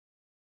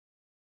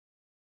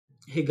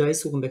Hey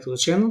guys, welcome back to the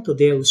channel.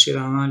 Today I will share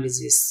an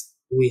analysis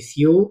with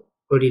you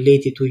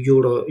related to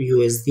Euro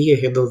USD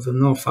ahead of the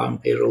Non-Farm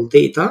Payroll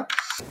data.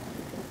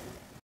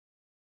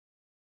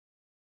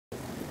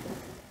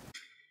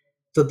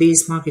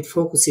 Today's market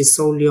focus is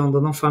solely on the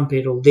Non-Farm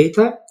Payroll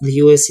data. The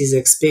US is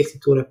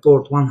expected to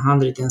report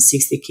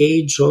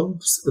 160k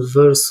jobs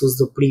versus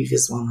the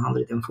previous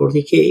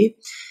 140k.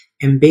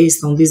 And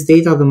based on this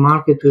data, the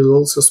market will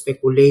also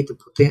speculate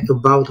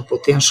about a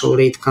potential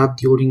rate cut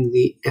during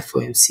the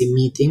FOMC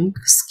meeting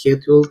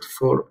scheduled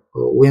for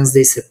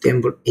Wednesday,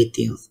 September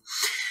 18th.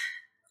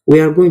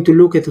 We are going to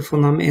look at a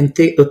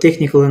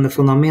technical and a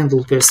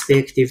fundamental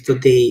perspective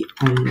today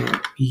on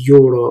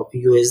Euro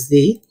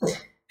USD.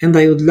 And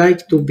I would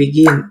like to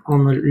begin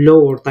on a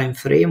lower time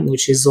frame,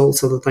 which is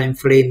also the time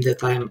frame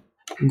that I'm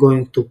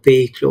going to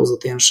pay close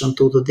attention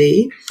to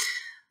today.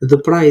 The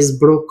price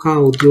broke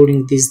out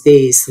during these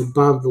days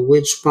above the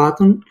wedge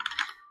pattern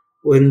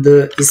and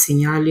is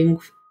signaling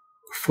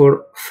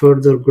for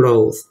further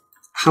growth.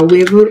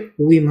 However,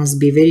 we must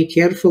be very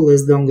careful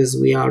as long as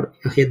we are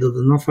ahead of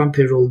the non-farm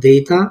payroll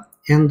data,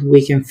 and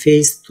we can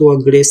face two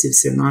aggressive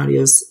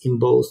scenarios in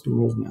both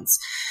movements.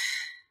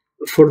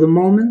 For the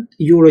moment,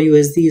 Euro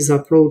USD is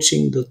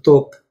approaching the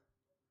top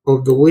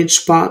of the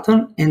wedge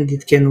pattern and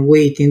it can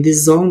wait in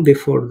this zone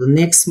before the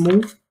next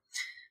move.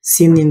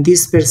 Seen in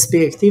this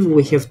perspective,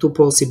 we have two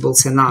possible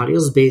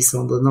scenarios based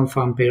on the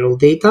non-farm payroll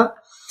data.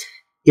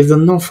 If the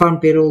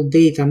non-farm payroll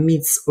data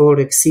meets or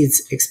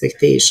exceeds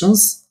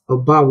expectations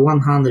above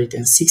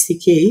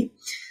 160k,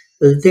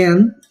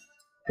 then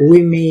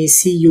we may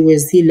see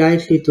USD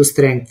likely to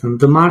strengthen.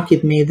 The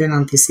market may then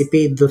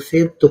anticipate the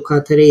Fed to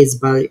cut rates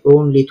by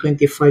only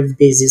 25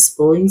 basis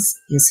points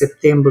in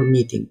September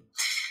meeting.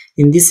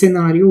 In this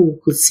scenario, we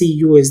could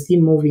see USD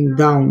moving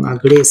down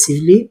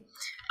aggressively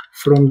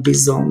from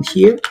this zone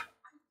here,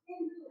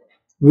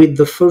 with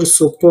the first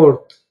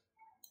support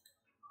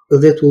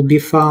that will be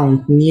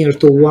found near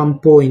to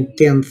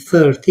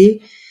 1.1030,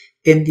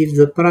 and if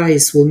the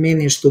price will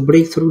manage to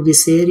break through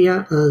this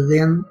area,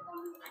 then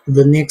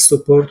the next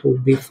support will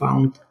be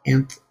found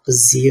at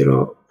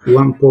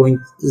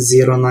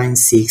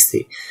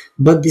 1.0960.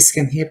 But this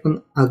can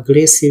happen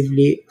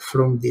aggressively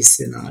from this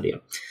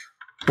scenario.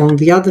 On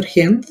the other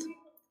hand,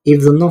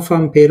 if the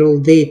non-farm payroll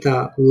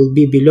data will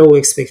be below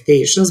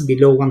expectations,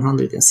 below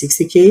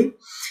 160k,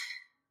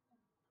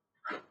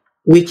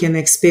 we can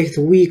expect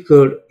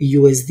weaker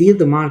USD.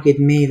 The market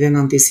may then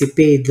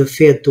anticipate the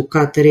Fed to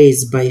cut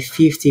rates by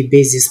 50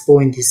 basis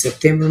points in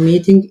September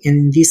meeting, and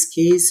in this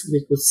case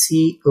we could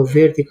see a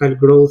vertical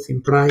growth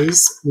in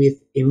price with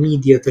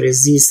immediate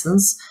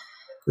resistance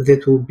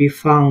that will be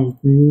found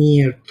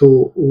near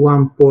to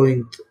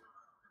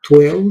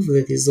 1.12,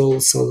 that is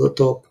also the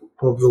top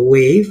of the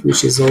wave,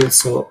 which is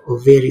also a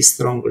very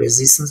strong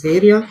resistance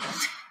area,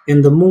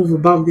 and the move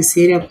above this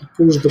area to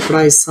push the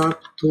price up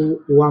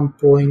to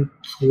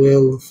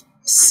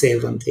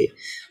 1.1270.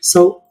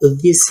 So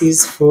this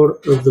is for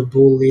the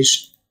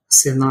bullish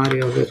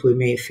scenario that we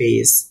may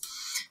face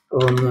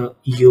on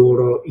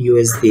Euro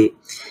USD.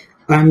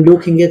 I'm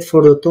looking at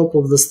for the top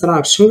of the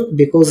structure,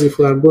 because if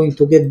we are going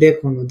to get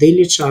back on the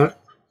daily chart,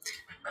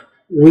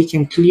 we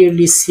can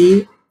clearly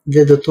see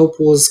that the top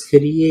was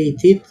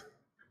created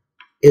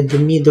at the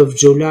mid of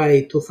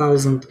July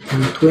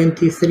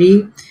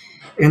 2023,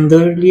 and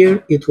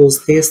earlier it was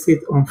tested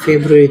on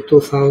February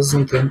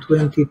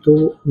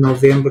 2022,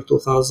 November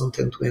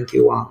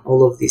 2021,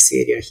 all of this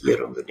area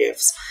here on the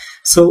left.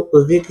 So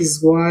that is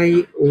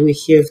why we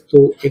have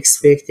to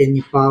expect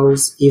any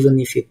pause even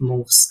if it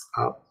moves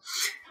up.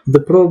 The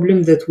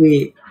problem that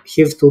we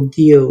have to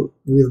deal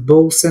with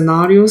both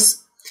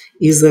scenarios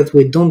is that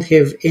we don't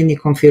have any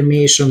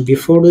confirmation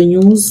before the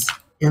news,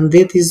 and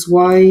that is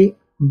why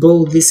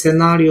both these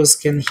scenarios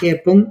can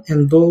happen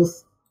and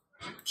both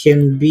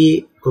can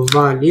be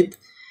valid,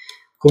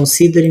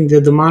 considering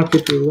that the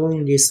market will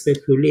only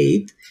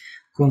speculate,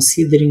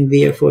 considering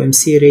the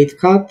FOMC rate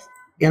cut,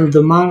 and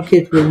the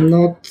market will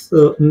not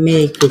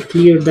make a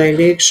clear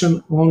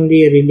direction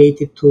only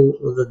related to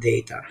the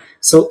data.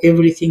 So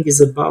everything is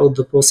about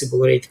the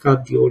possible rate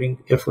cut during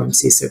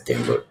FOMC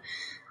September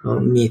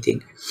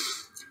meeting.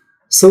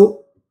 So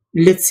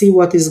let's see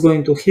what is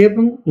going to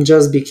happen.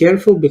 Just be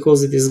careful,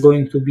 because it is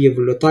going to be a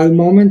volatile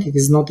moment. It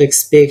is not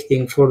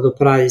expecting for the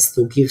price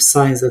to give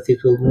signs that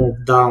it will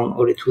move down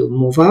or it will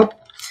move up.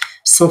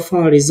 So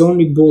far is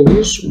only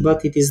bullish,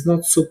 but it is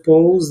not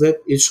supposed that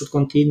it should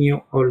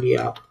continue only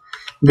up.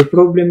 The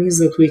problem is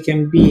that we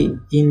can be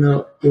in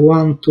a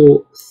 1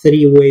 to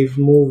 3 wave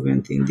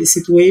movement in this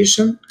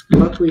situation,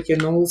 but we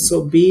can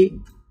also be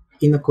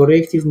in a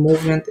corrective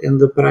movement and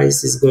the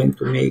price is going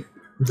to make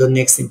the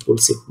next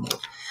impulsive move.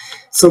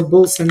 So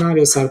both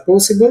scenarios are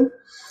possible,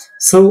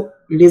 so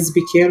let's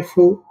be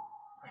careful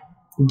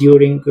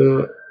during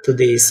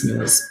today's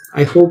news.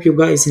 I hope you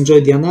guys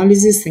enjoyed the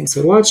analysis. Thanks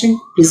for watching.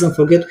 Please don't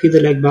forget to hit the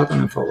like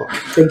button and follow.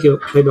 Thank you.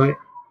 Bye bye.